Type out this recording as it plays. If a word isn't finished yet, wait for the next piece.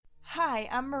Hi,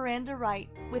 I'm Miranda Wright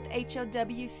with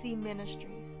HOWC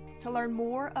Ministries. To learn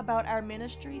more about our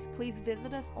ministries, please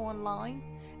visit us online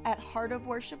at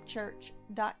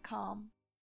heartofworshipchurch.com.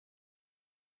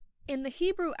 In the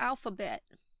Hebrew alphabet,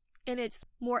 in its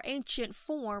more ancient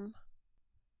form,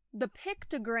 the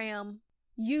pictogram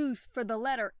used for the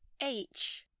letter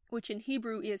H, which in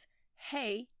Hebrew is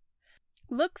Hey,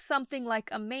 looks something like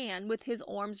a man with his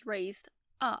arms raised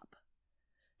up.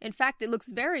 In fact, it looks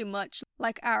very much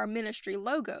like our ministry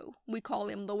logo. We call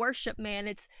him the worship man.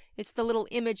 It's the little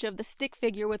image of the stick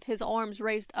figure with his arms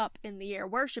raised up in the air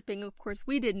worshiping. Of course,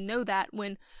 we didn't know that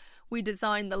when we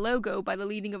designed the logo by the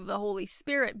leading of the Holy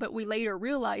Spirit, but we later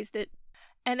realized it.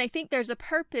 And I think there's a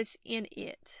purpose in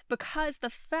it, because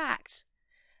the fact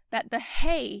that the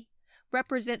Hey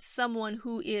represents someone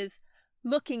who is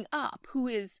looking up, who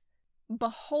is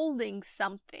beholding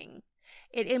something.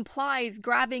 It implies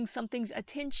grabbing something's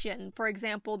attention. For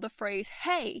example, the phrase,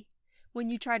 hey, when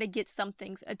you try to get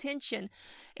something's attention.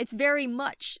 It's very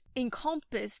much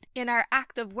encompassed in our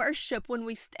act of worship when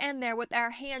we stand there with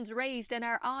our hands raised and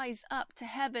our eyes up to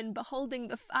heaven, beholding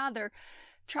the Father,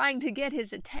 trying to get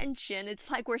his attention. It's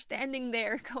like we're standing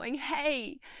there going,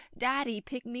 hey, Daddy,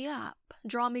 pick me up,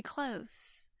 draw me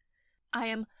close. I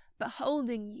am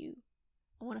beholding you.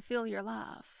 I want to feel your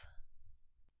love.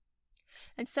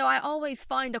 And so I always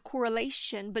find a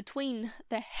correlation between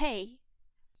the hey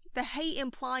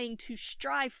implying to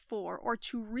strive for or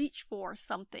to reach for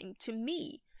something, to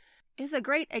me, is a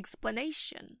great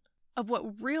explanation of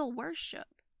what real worship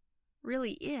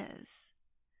really is.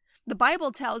 The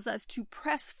Bible tells us to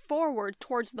press forward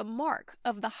towards the mark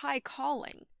of the high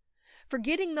calling,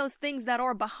 forgetting those things that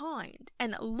are behind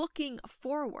and looking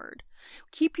forward.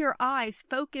 Keep your eyes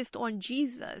focused on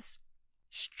Jesus,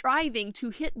 striving to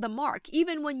hit the mark.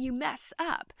 Even when you mess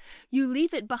up, you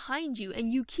leave it behind you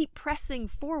and you keep pressing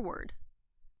forward.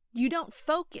 You don't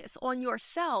focus on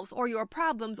yourselves or your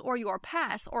problems or your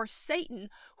past or Satan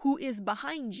who is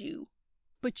behind you,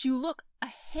 but you look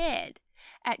ahead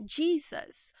at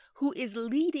Jesus who is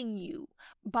leading you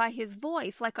by his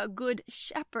voice like a good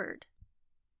shepherd,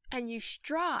 and you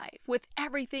strive with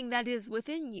everything that is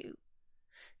within you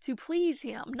to please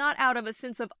him, not out of a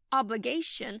sense of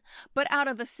obligation, but out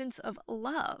of a sense of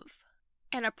love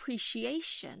and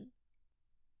appreciation,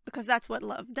 because that's what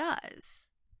love does.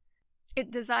 It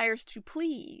desires to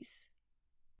please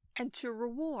and to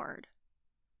reward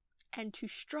and to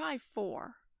strive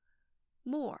for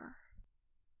more.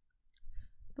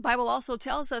 The Bible also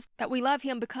tells us that we love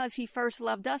him because he first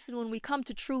loved us, and when we come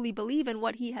to truly believe in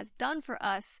what he has done for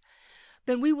us,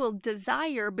 then we will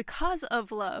desire, because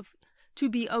of love, to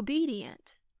be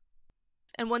obedient.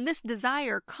 And when this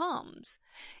desire comes,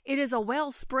 it is a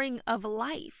wellspring of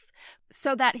life,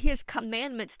 so that his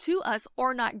commandments to us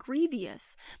are not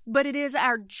grievous, but it is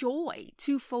our joy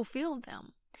to fulfill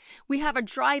them. We have a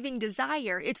driving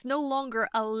desire. It's no longer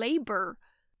a labor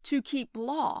to keep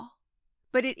law,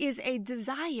 but it is a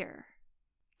desire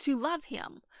to love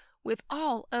him with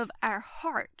all of our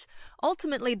heart.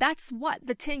 Ultimately, that's what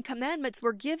the 10 Commandments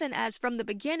were given as from the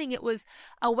beginning. It was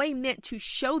a way meant to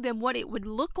show them what it would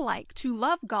look like to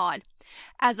love God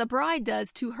as a bride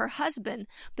does to her husband.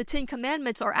 The 10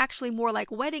 Commandments are actually more like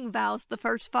wedding vows. The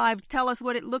first 5 tell us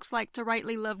what it looks like to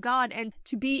rightly love God and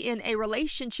to be in a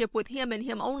relationship with him and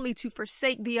him only, to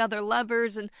forsake the other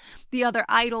lovers and the other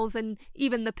idols and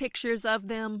even the pictures of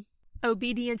them,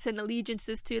 obedience and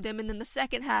allegiances to them. And then the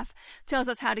second half tells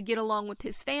us how to get along with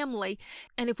his family.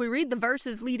 And if we read the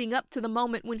verses leading up to the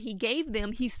moment when he gave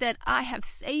them, he said, I have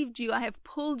saved you, I have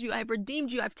pulled you, I have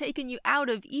redeemed you, I've taken you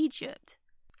out of Egypt.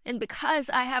 And because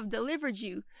I have delivered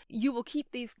you, you will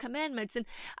keep these commandments. And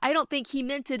I don't think he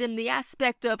meant it in the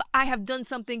aspect of, I have done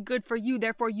something good for you,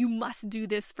 therefore you must do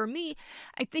this for me.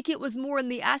 I think it was more in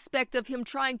the aspect of him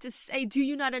trying to say, do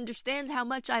you not understand how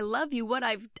much I love you, what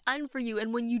I've done for you?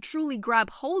 And when you truly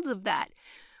grab hold of that,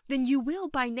 then you will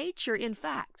by nature, in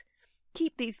fact,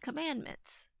 keep these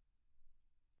commandments.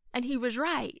 And he was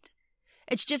right.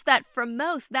 It's just that for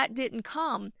most, that didn't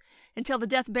come until the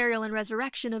death, burial, and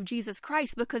resurrection of Jesus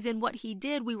Christ, because in what he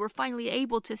did, we were finally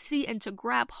able to see and to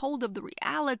grab hold of the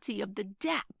reality of the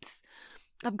depths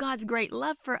of God's great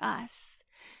love for us.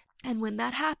 And when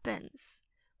that happens,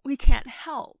 we can't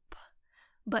help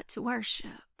but to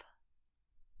worship.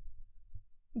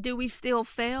 Do we still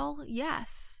fail?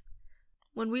 Yes.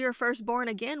 When we are first born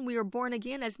again, we are born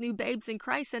again as new babes in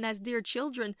Christ, and as dear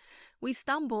children, we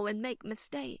stumble and make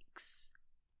mistakes.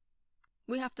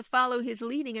 We have to follow his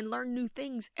leading and learn new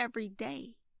things every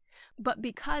day. But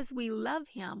because we love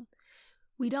him,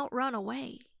 we don't run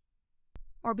away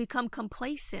or become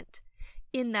complacent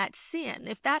in that sin.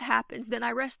 If that happens, then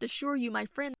I rest assure you, my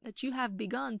friend, that you have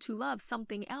begun to love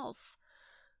something else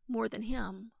more than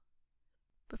him.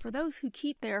 But for those who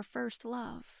keep their first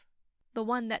love, the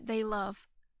one that they love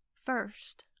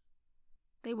first,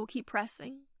 they will keep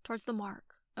pressing towards the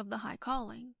mark of the high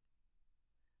calling.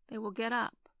 They will get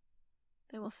up.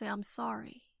 They will say, I'm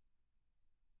sorry.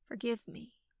 Forgive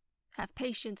me. Have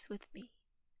patience with me.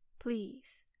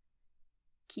 Please,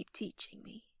 keep teaching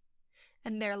me.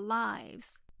 And their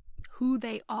lives, who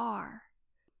they are,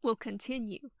 will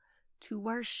continue to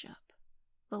worship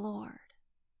the Lord.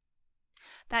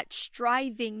 That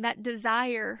striving, that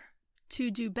desire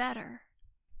to do better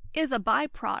is a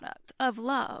byproduct of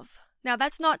love. Now,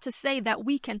 that's not to say that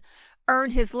we can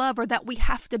earn his love or that we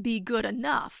have to be good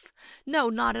enough. No,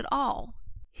 not at all.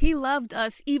 He loved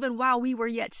us even while we were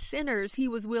yet sinners. He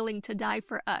was willing to die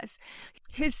for us.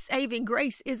 His saving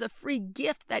grace is a free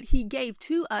gift that he gave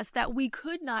to us that we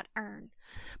could not earn.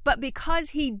 But because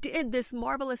he did this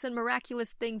marvelous and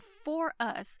miraculous thing for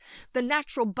us, the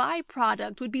natural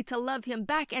byproduct would be to love him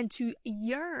back and to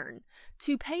yearn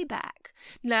to pay back.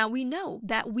 Now we know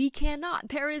that we cannot.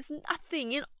 There is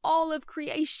nothing in all of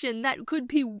creation that could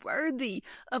be worthy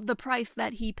of the price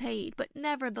that he paid. But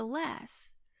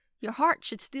nevertheless, your heart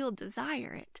should still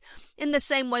desire it. In the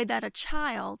same way that a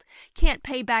child can't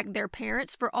pay back their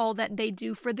parents for all that they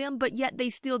do for them, but yet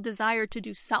they still desire to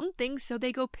do something, so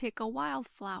they go pick a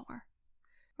wildflower.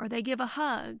 Or they give a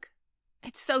hug.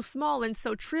 It's so small and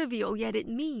so trivial, yet it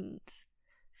means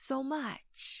so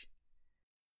much.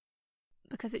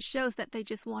 Because it shows that they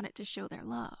just want it to show their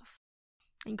love.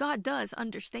 And God does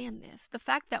understand this. The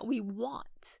fact that we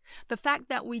want, the fact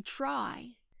that we try,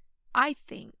 I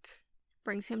think,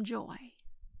 brings him joy.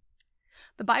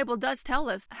 The Bible does tell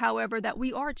us, however, that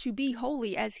we are to be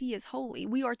holy as he is holy.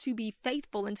 We are to be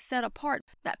faithful and set apart,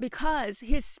 that because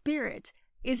his Spirit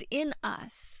is in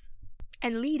us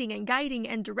and leading and guiding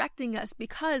and directing us,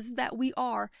 because that we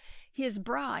are his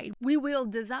bride, we will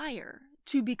desire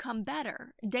to become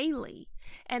better daily.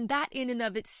 And that in and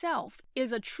of itself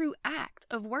is a true act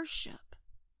of worship.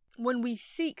 When we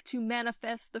seek to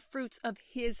manifest the fruits of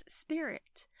his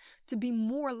Spirit, to be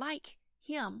more like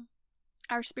him,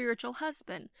 our spiritual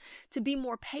husband, to be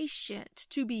more patient,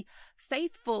 to be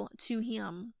faithful to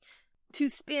him, to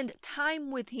spend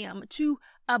time with him, to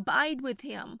abide with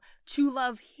him, to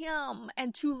love him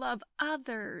and to love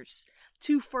others,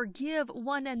 to forgive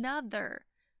one another,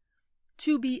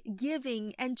 to be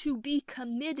giving and to be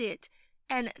committed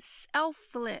and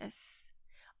selfless.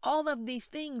 All of these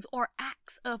things are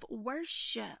acts of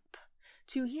worship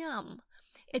to him.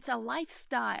 It's a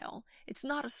lifestyle. It's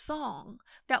not a song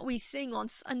that we sing on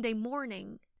Sunday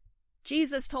morning.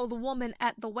 Jesus told the woman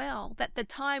at the well that the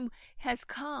time has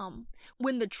come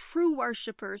when the true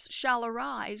worshipers shall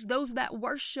arise, those that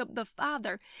worship the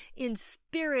Father in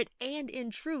spirit and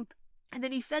in truth. And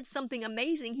then he said something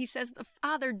amazing. He says the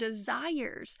Father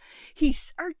desires, he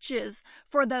searches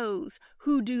for those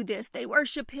who do this. They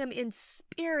worship him in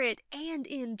spirit and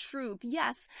in truth.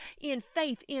 Yes, in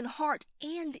faith, in heart,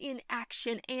 and in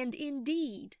action, and in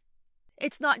deed.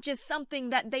 It's not just something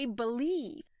that they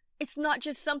believe. It's not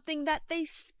just something that they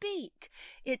speak.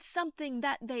 It's something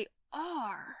that they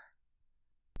are.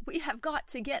 We have got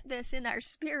to get this in our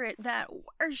spirit, that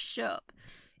worship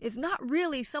is not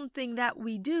really something that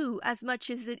we do as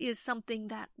much as it is something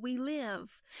that we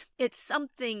live. It's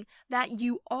something that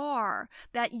you are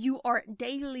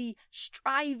daily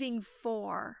striving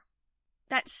for.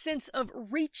 That sense of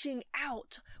reaching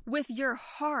out with your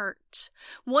heart.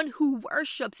 One who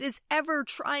worships is ever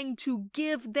trying to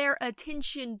give their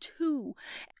attention to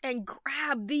and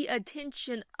grab the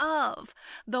attention of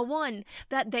the one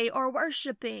that they are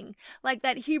worshiping. Like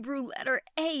that Hebrew letter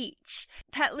H,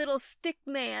 that little stick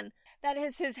man that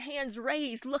has his hands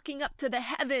raised, looking up to the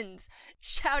heavens,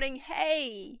 shouting,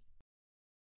 "Hey!"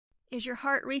 Is your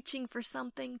heart reaching for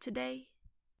something today?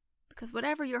 Because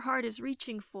whatever your heart is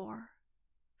reaching for,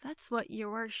 that's what you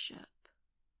worship.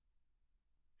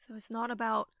 So it's not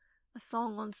about a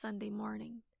song on Sunday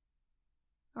morning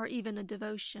or even a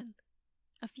devotion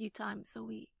a few times a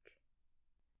week.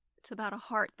 It's about a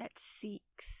heart that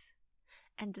seeks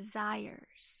and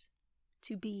desires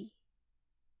to be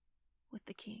with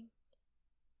the King.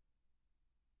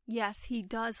 Yes, he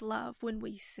does love when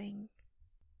we sing,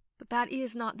 but that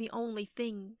is not the only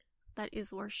thing that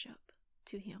is worship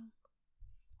to him.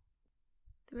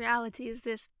 The reality is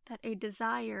this, that a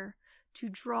desire to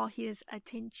draw his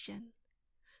attention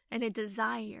and a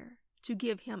desire to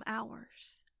give him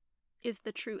ours is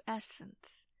the true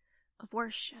essence of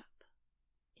worship.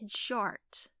 In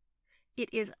short, it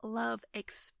is love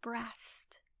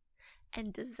expressed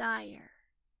and desire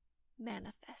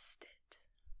manifested.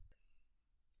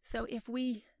 So if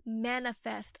we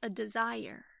manifest a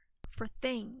desire for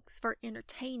things, for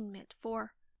entertainment,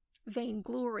 for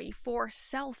vainglory, for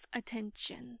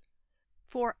self-attention,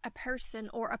 for a person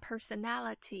or a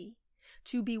personality,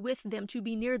 to be with them, to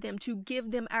be near them, to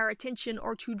give them our attention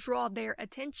or to draw their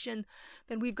attention,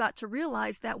 then we've got to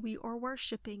realize that we are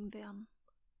worshiping them.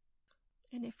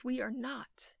 And if we are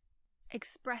not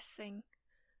expressing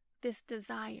this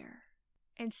desire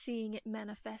and seeing it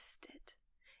manifested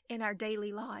in our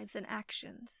daily lives and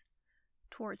actions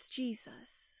towards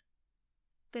Jesus,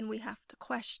 then we have to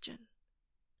question,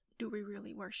 do we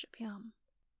really worship him?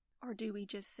 Or do we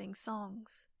just sing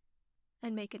songs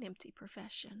and make an empty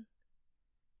profession?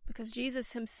 Because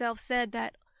Jesus himself said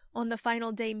that on the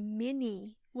final day,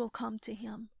 many will come to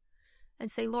him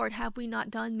and say, Lord, have we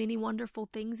not done many wonderful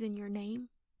things in your name?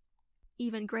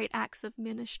 Even great acts of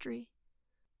ministry.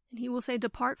 And he will say,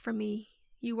 depart from me,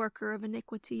 you worker of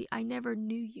iniquity. I never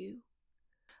knew you.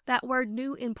 That word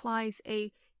knew implies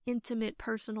a intimate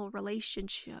personal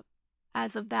relationship,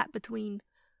 as of that between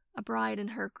a bride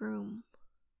and her groom.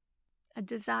 A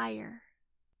desire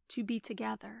to be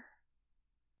together,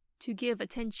 to give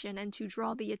attention and to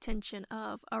draw the attention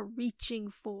of, a reaching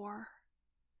for,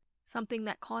 something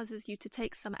that causes you to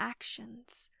take some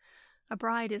actions. A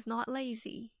bride is not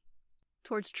lazy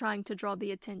towards trying to draw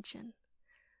the attention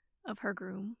of her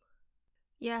groom.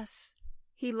 Yes,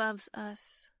 he loves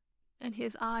us, and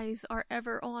his eyes are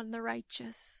ever on the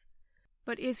righteous.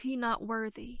 But is he not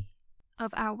worthy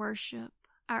of our worship,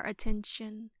 our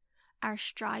attention, our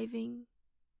striving,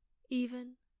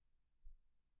 even?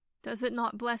 Does it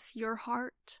not bless your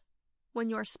heart when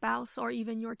your spouse or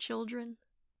even your children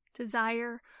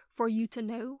desire for you to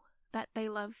know that they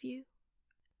love you?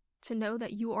 To know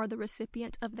that you are the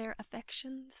recipient of their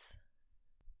affections?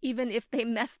 Even if they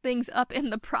mess things up in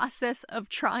the process of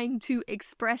trying to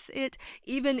express it,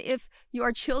 even if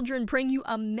your children bring you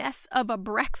a mess of a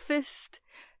breakfast,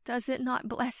 does it not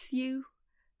bless you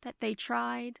that they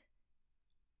tried,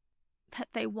 that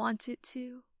they wanted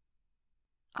to?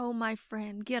 Oh, my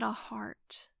friend, get a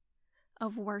heart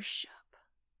of worship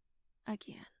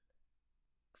again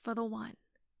for the one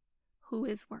who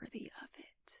is worthy of it.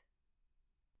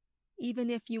 Even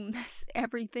if you mess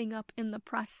everything up in the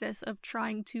process of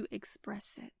trying to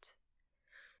express it,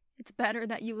 it's better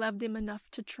that you loved him enough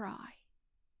to try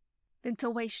than to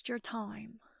waste your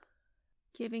time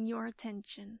giving your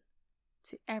attention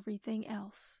to everything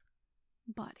else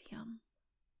but him.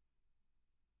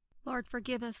 Lord,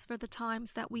 forgive us for the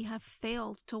times that we have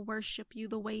failed to worship you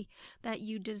the way that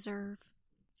you deserve.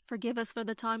 Forgive us for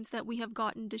the times that we have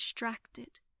gotten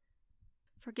distracted.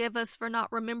 Forgive us for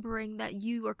not remembering that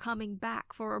you are coming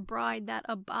back for a bride that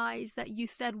abides, that you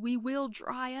said we will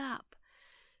dry up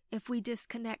if we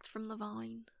disconnect from the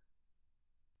vine.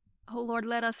 Oh Lord,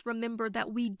 let us remember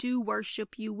that we do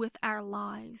worship you with our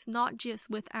lives, not just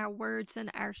with our words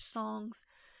and our songs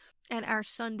and our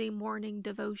Sunday morning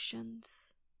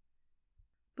devotions,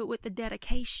 but with the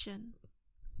dedication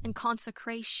and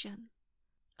consecration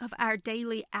of our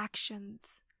daily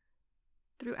actions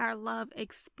through our love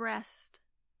expressed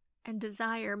and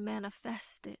desire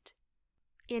manifested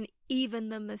in even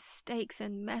the mistakes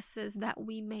and messes that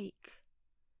we make,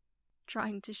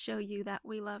 trying to show you that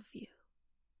we love you,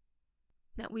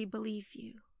 that we believe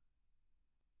you,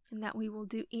 and that we will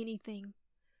do anything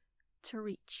to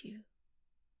reach you.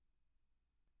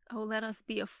 Oh, let us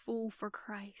be a fool for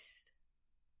Christ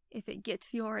if it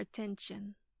gets your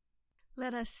attention.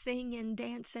 Let us sing and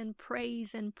dance and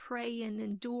praise and pray and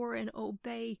endure and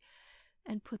obey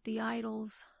and put the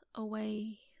idols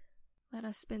away. Let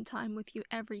us spend time with you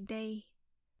every day.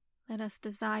 Let us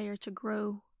desire to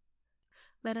grow.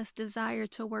 Let us desire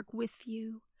to work with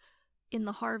you in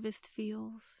the harvest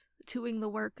fields, doing the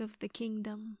work of the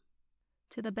kingdom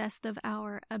to the best of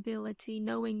our ability,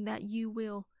 knowing that you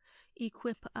will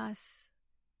equip us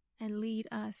and lead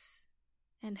us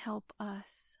and help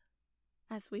us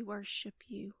as we worship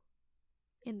you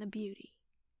in the beauty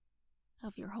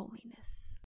of your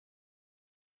holiness.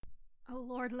 O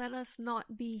Lord, let us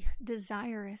not be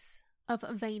desirous of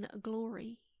vain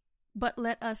glory, but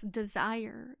let us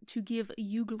desire to give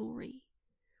you glory,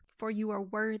 for you are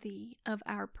worthy of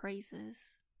our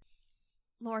praises.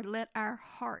 Lord, let our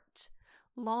heart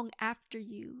long after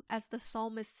you, as the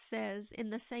psalmist says, in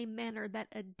the same manner that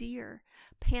a deer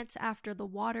pants after the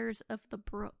waters of the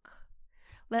brook.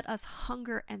 Let us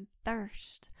hunger and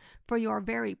thirst for your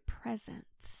very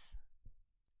presence.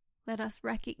 Let us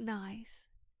recognize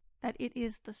that it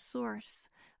is the source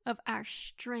of our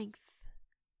strength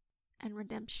and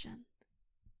redemption.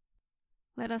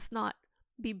 Let us not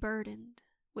be burdened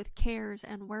with cares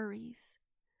and worries,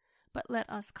 but let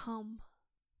us come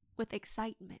with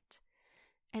excitement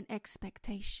and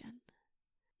expectation.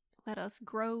 Let us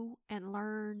grow and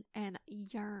learn and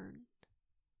yearn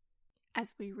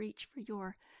as we reach for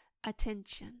your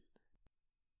attention.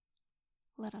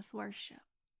 Let us worship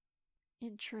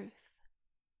in truth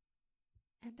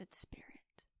and in spirit.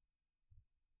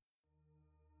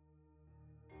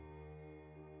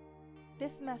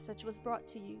 This message was brought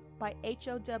to you by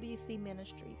HOWC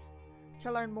Ministries.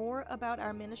 To learn more about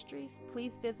our ministries,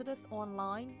 please visit us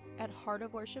online at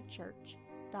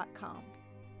heartofworshipchurch.com.